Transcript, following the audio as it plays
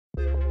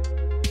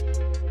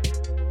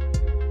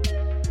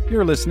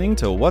You're listening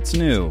to What's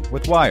New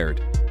with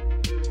Wired.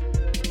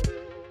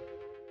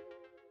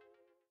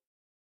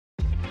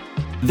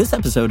 This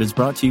episode is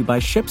brought to you by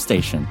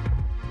ShipStation.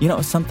 You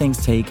know, some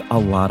things take a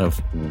lot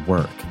of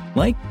work,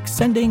 like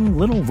sending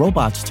little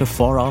robots to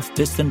far-off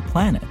distant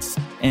planets.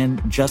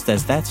 And just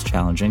as that's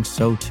challenging,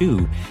 so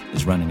too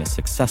is running a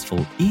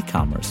successful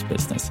e-commerce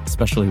business,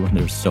 especially when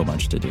there's so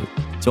much to do.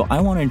 So I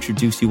want to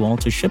introduce you all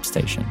to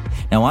ShipStation.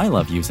 Now, I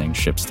love using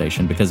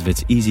ShipStation because of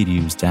its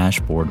easy-to-use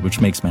dashboard,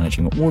 which makes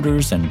managing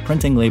orders and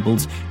printing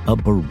labels a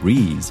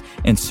breeze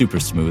and super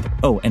smooth.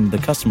 Oh, and the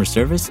customer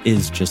service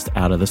is just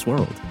out of this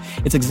world.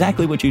 It's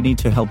exactly what you need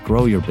to help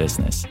grow your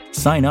business.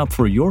 Sign up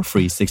for your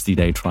free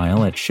 60-day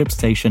trial at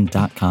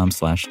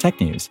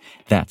shipstation.com/technews.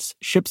 That's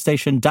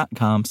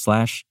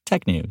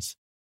shipstation.com/technews.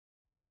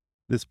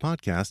 This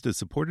podcast is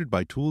supported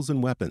by Tools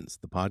and Weapons,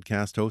 the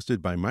podcast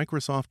hosted by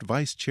Microsoft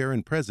Vice Chair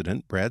and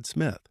President Brad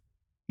Smith.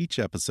 Each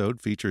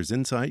episode features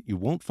insight you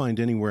won't find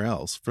anywhere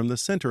else from the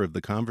center of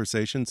the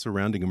conversation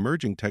surrounding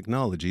emerging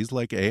technologies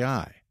like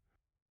AI.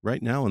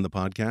 Right now on the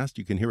podcast,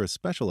 you can hear a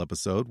special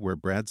episode where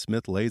Brad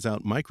Smith lays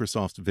out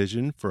Microsoft's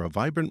vision for a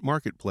vibrant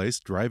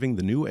marketplace driving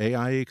the new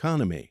AI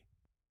economy.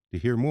 To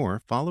hear more,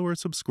 follow or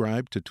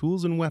subscribe to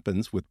Tools and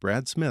Weapons with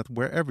Brad Smith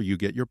wherever you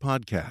get your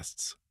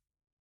podcasts.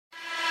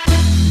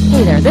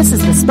 Hey there, this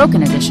is the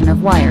spoken edition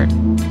of Wired.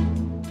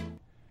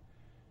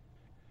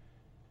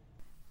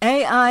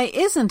 AI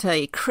isn't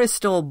a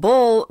crystal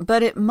ball,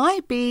 but it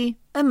might be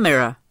a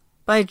mirror,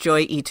 by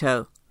Joy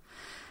Ito.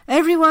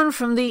 Everyone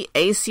from the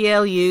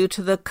ACLU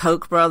to the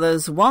Koch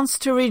brothers wants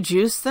to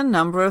reduce the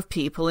number of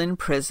people in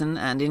prison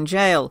and in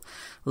jail.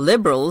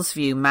 Liberals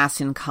view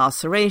mass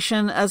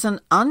incarceration as an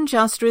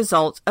unjust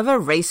result of a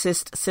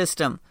racist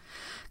system.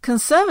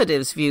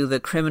 Conservatives view the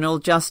criminal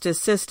justice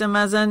system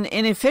as an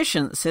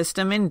inefficient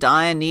system in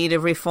dire need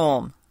of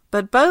reform.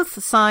 But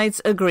both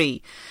sides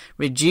agree,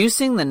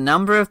 reducing the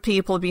number of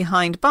people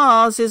behind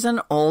bars is an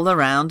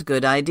all-around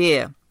good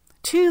idea.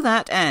 To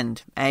that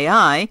end,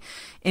 AI,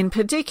 in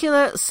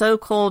particular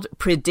so-called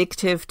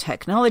predictive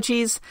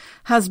technologies,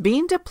 has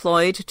been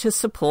deployed to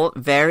support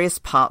various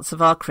parts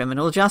of our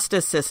criminal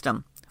justice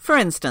system. For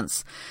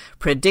instance,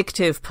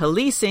 predictive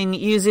policing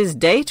uses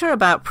data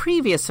about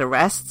previous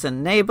arrests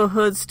and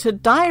neighborhoods to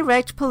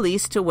direct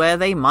police to where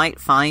they might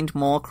find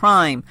more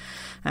crime,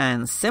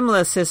 and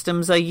similar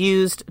systems are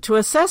used to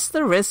assess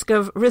the risk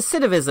of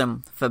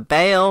recidivism for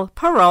bail,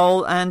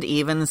 parole, and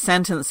even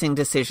sentencing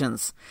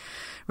decisions.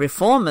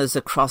 Reformers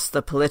across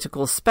the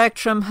political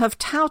spectrum have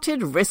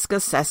touted risk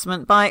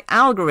assessment by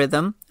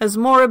algorithm as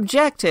more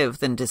objective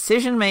than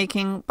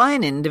decision-making by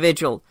an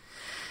individual.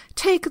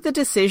 Take the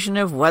decision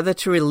of whether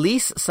to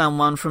release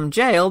someone from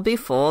jail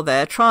before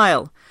their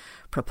trial.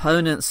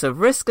 Proponents of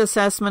risk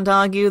assessment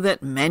argue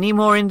that many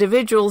more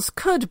individuals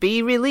could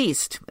be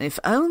released if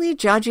only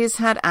judges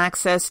had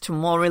access to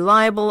more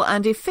reliable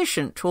and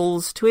efficient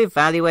tools to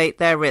evaluate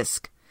their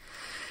risk.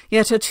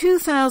 Yet a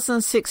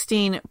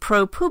 2016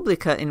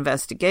 ProPublica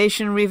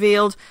investigation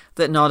revealed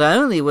that not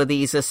only were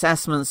these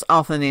assessments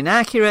often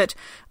inaccurate,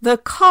 the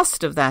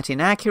cost of that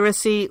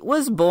inaccuracy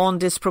was borne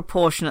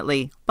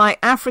disproportionately by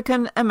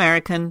African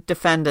American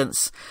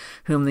defendants,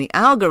 whom the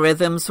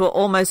algorithms were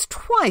almost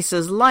twice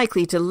as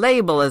likely to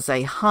label as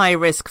a high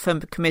risk for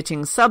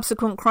committing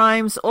subsequent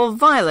crimes or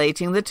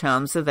violating the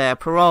terms of their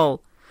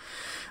parole.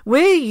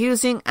 We're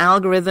using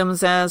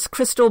algorithms as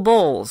crystal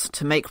balls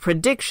to make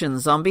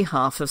predictions on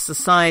behalf of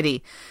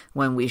society,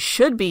 when we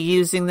should be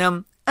using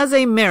them as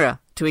a mirror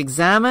to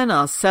examine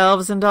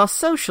ourselves and our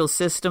social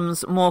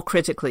systems more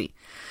critically.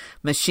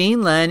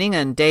 Machine learning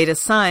and data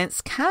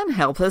science can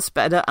help us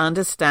better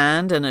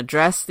understand and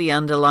address the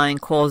underlying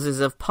causes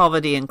of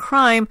poverty and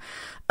crime,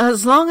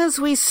 as long as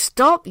we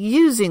stop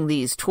using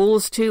these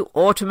tools to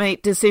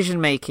automate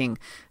decision-making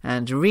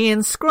and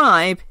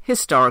reinscribe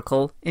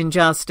historical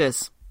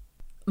injustice.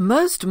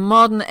 Most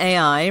modern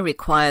AI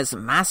requires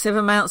massive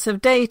amounts of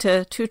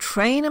data to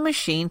train a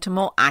machine to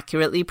more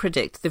accurately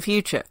predict the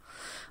future.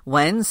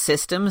 When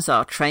systems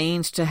are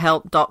trained to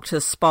help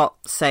doctors spot,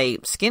 say,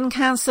 skin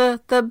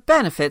cancer, the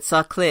benefits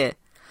are clear.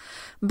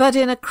 But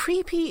in a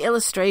creepy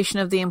illustration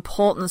of the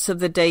importance of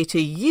the data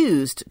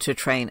used to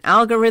train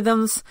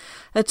algorithms,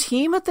 a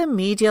team at the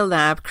Media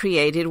Lab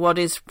created what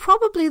is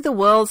probably the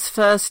world's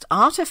first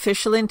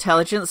artificial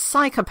intelligence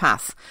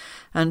psychopath,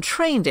 and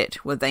trained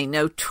it with a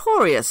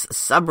notorious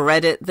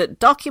subreddit that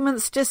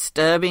documents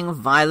disturbing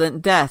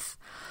violent death.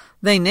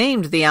 They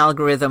named the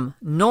algorithm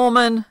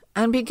Norman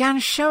and began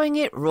showing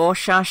it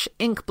Rorschach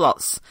ink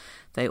blots.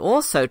 They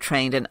also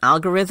trained an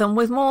algorithm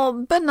with more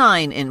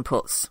benign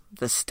inputs.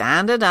 The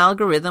standard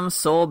algorithm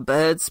saw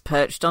birds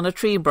perched on a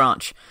tree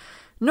branch.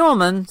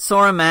 Norman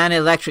saw a man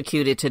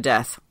electrocuted to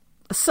death.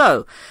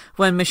 So,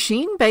 when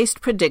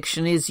machine-based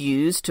prediction is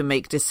used to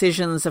make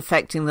decisions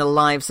affecting the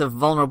lives of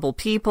vulnerable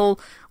people,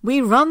 we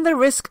run the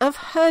risk of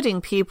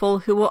hurting people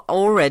who are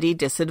already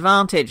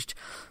disadvantaged,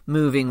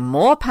 moving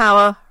more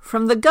power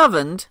from the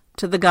governed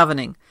to the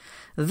governing.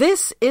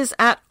 This is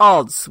at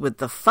odds with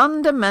the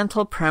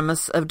fundamental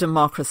premise of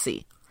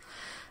democracy.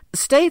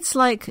 States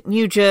like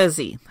New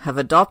Jersey have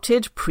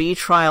adopted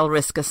pre-trial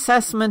risk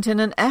assessment in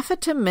an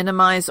effort to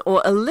minimize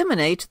or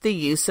eliminate the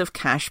use of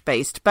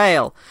cash-based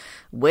bail,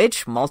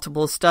 which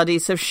multiple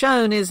studies have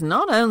shown is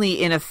not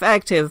only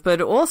ineffective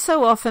but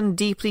also often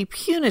deeply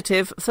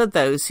punitive for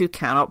those who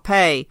cannot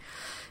pay.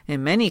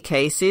 In many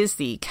cases,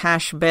 the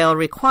cash bail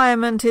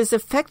requirement is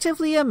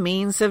effectively a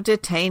means of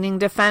detaining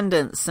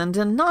defendants and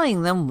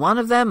denying them one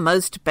of their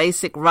most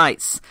basic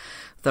rights,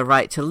 the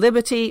right to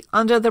liberty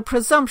under the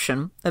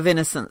presumption of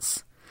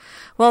innocence.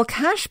 While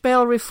cash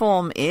bail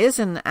reform is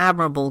an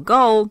admirable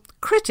goal,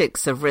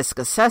 critics of risk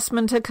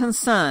assessment are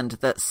concerned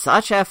that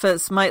such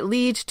efforts might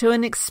lead to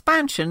an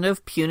expansion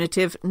of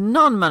punitive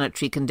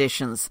non-monetary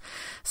conditions,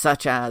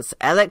 such as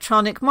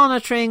electronic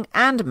monitoring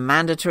and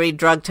mandatory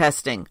drug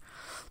testing.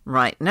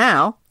 Right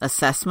now,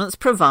 assessments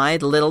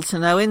provide little to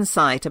no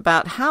insight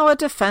about how a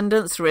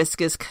defendant's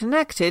risk is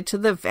connected to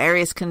the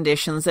various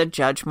conditions a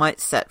judge might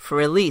set for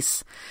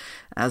release.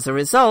 As a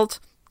result,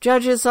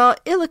 judges are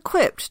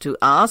ill-equipped to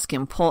ask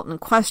important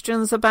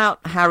questions about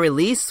how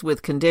release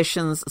with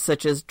conditions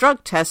such as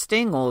drug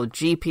testing or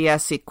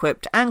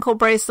GPS-equipped ankle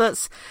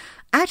bracelets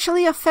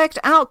actually affect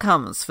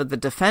outcomes for the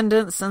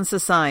defendants and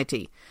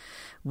society.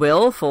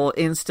 Will, for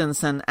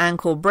instance, an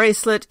ankle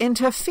bracelet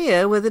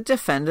interfere with a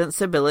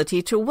defendant's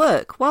ability to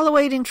work while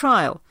awaiting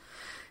trial?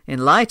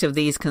 In light of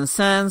these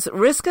concerns,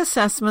 risk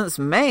assessments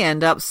may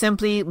end up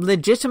simply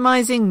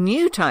legitimizing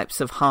new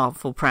types of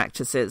harmful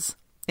practices.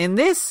 In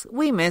this,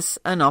 we miss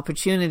an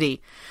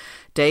opportunity.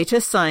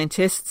 Data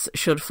scientists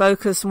should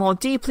focus more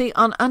deeply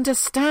on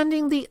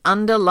understanding the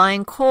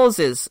underlying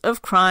causes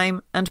of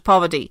crime and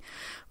poverty,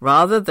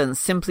 rather than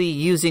simply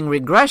using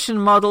regression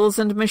models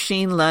and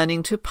machine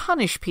learning to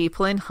punish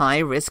people in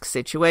high-risk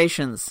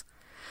situations.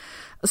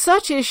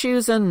 Such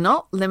issues are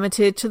not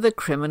limited to the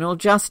criminal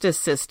justice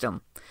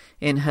system.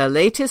 In her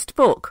latest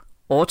book,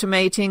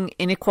 Automating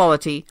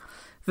Inequality,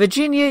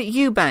 Virginia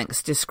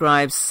Eubanks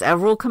describes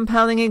several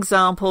compelling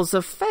examples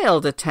of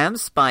failed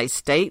attempts by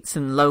states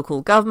and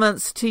local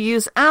governments to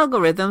use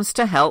algorithms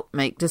to help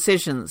make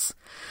decisions.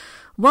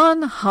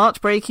 One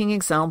heartbreaking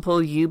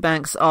example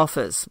Eubanks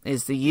offers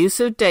is the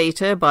use of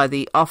data by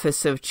the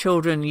Office of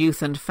Children,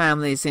 Youth and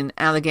Families in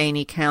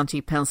Allegheny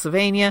County,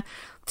 Pennsylvania,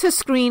 to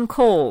screen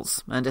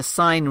calls and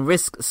assign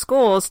risk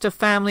scores to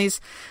families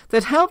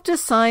that help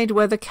decide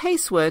whether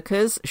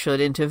caseworkers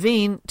should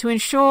intervene to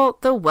ensure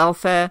the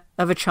welfare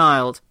of a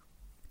child.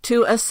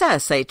 To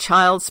assess a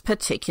child's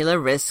particular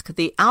risk,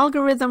 the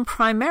algorithm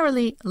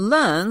primarily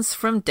learns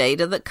from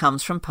data that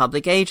comes from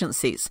public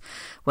agencies,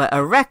 where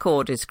a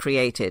record is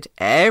created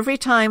every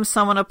time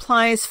someone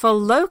applies for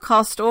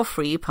low-cost or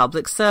free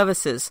public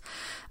services,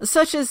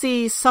 such as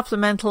the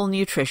Supplemental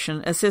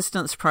Nutrition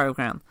Assistance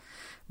Program.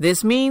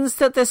 This means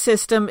that the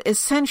system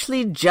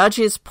essentially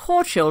judges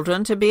poor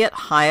children to be at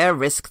higher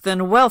risk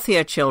than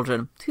wealthier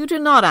children who do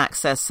not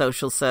access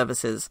social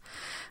services.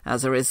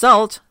 As a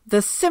result,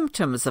 the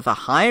symptoms of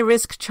a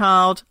high-risk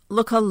child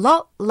look a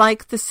lot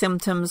like the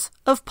symptoms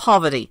of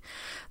poverty,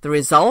 the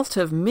result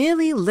of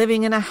merely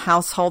living in a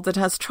household that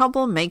has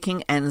trouble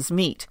making ends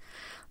meet.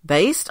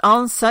 Based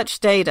on such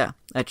data,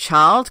 a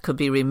child could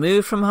be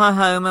removed from her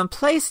home and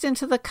placed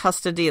into the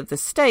custody of the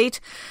state,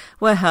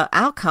 where her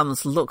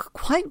outcomes look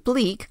quite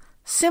bleak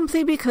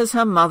simply because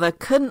her mother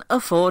couldn't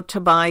afford to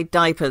buy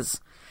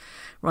diapers.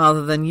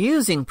 Rather than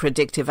using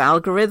predictive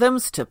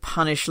algorithms to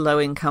punish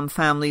low-income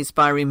families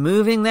by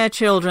removing their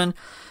children,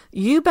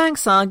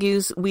 Eubanks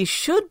argues we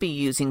should be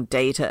using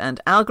data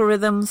and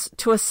algorithms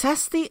to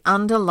assess the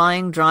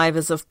underlying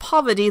drivers of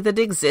poverty that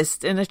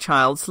exist in a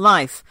child's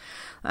life,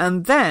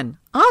 and then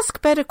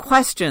ask better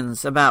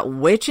questions about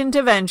which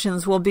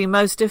interventions will be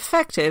most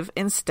effective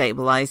in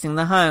stabilizing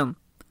the home.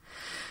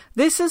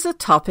 This is a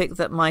topic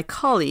that my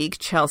colleague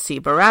Chelsea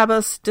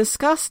Barabbas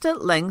discussed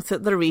at length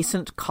at the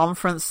recent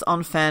Conference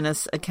on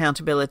Fairness,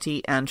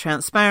 Accountability and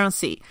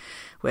Transparency,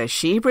 where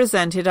she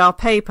presented our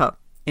paper,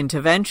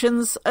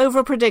 Interventions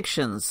over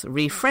Predictions,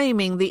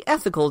 Reframing the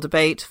Ethical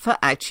Debate for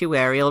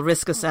Actuarial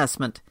Risk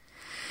Assessment.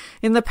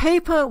 In the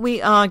paper, we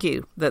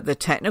argue that the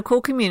technical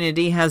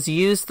community has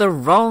used the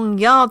wrong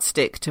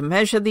yardstick to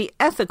measure the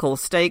ethical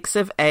stakes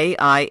of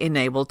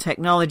AI-enabled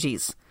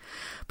technologies.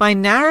 By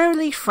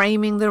narrowly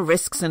framing the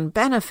risks and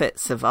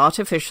benefits of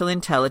artificial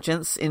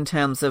intelligence in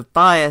terms of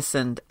bias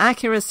and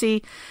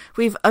accuracy,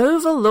 we've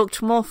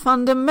overlooked more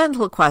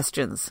fundamental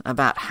questions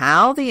about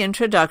how the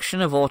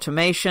introduction of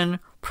automation,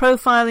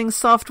 profiling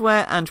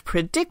software, and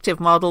predictive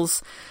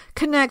models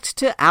connect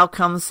to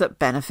outcomes that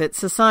benefit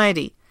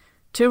society.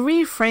 To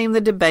reframe the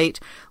debate,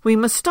 we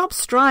must stop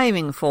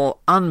striving for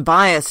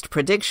unbiased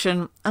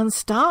prediction and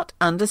start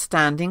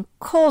understanding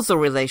causal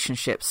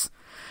relationships.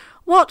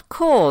 What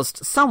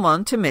caused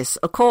someone to miss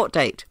a court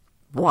date?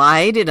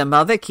 Why did a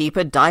mother keep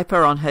a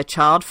diaper on her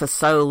child for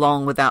so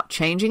long without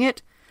changing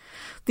it?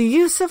 The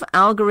use of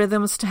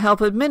algorithms to help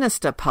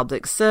administer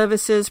public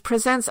services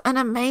presents an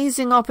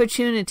amazing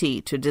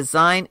opportunity to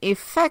design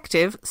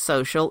effective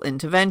social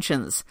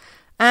interventions,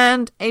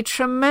 and a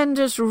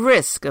tremendous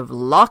risk of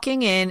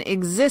locking in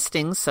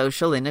existing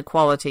social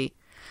inequality.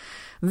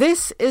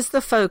 This is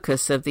the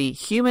focus of the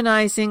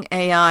Humanizing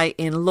AI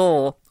in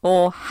Law,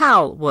 or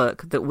HAL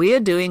work that we are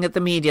doing at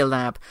the Media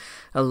Lab,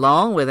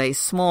 along with a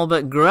small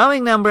but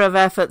growing number of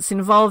efforts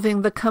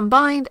involving the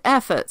combined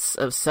efforts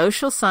of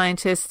social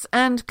scientists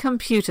and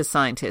computer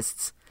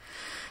scientists.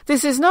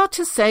 This is not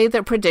to say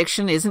that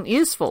prediction isn't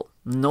useful,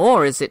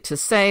 nor is it to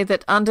say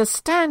that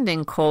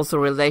understanding causal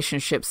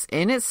relationships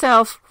in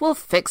itself will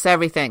fix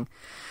everything.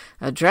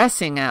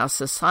 Addressing our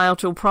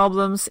societal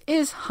problems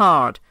is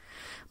hard.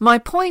 My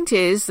point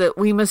is that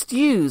we must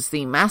use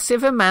the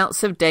massive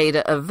amounts of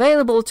data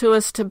available to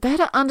us to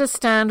better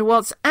understand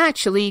what's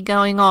actually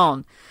going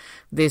on.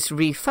 This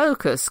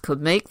refocus could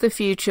make the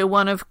future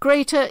one of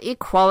greater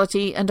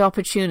equality and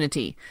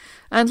opportunity,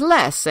 and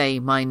less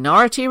a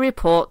Minority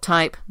Report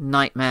type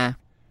nightmare.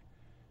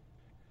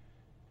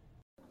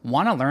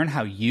 Want to learn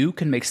how you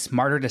can make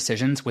smarter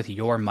decisions with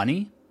your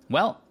money?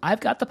 Well, I've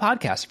got the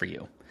podcast for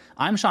you.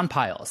 I'm Sean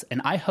Piles,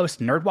 and I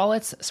host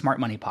NerdWallet's Smart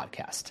Money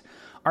Podcast.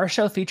 Our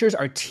show features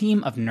our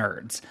team of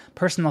nerds,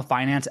 personal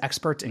finance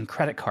experts in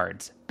credit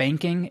cards,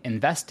 banking,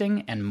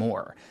 investing, and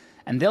more.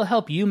 And they'll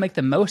help you make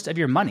the most of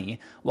your money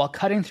while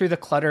cutting through the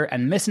clutter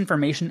and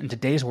misinformation in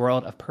today's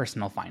world of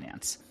personal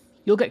finance.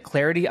 You'll get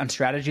clarity on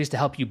strategies to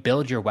help you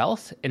build your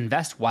wealth,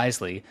 invest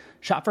wisely,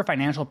 shop for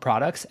financial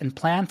products, and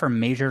plan for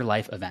major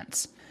life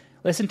events.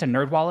 Listen to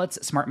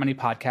NerdWallet's Smart Money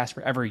Podcast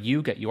wherever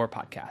you get your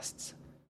podcasts.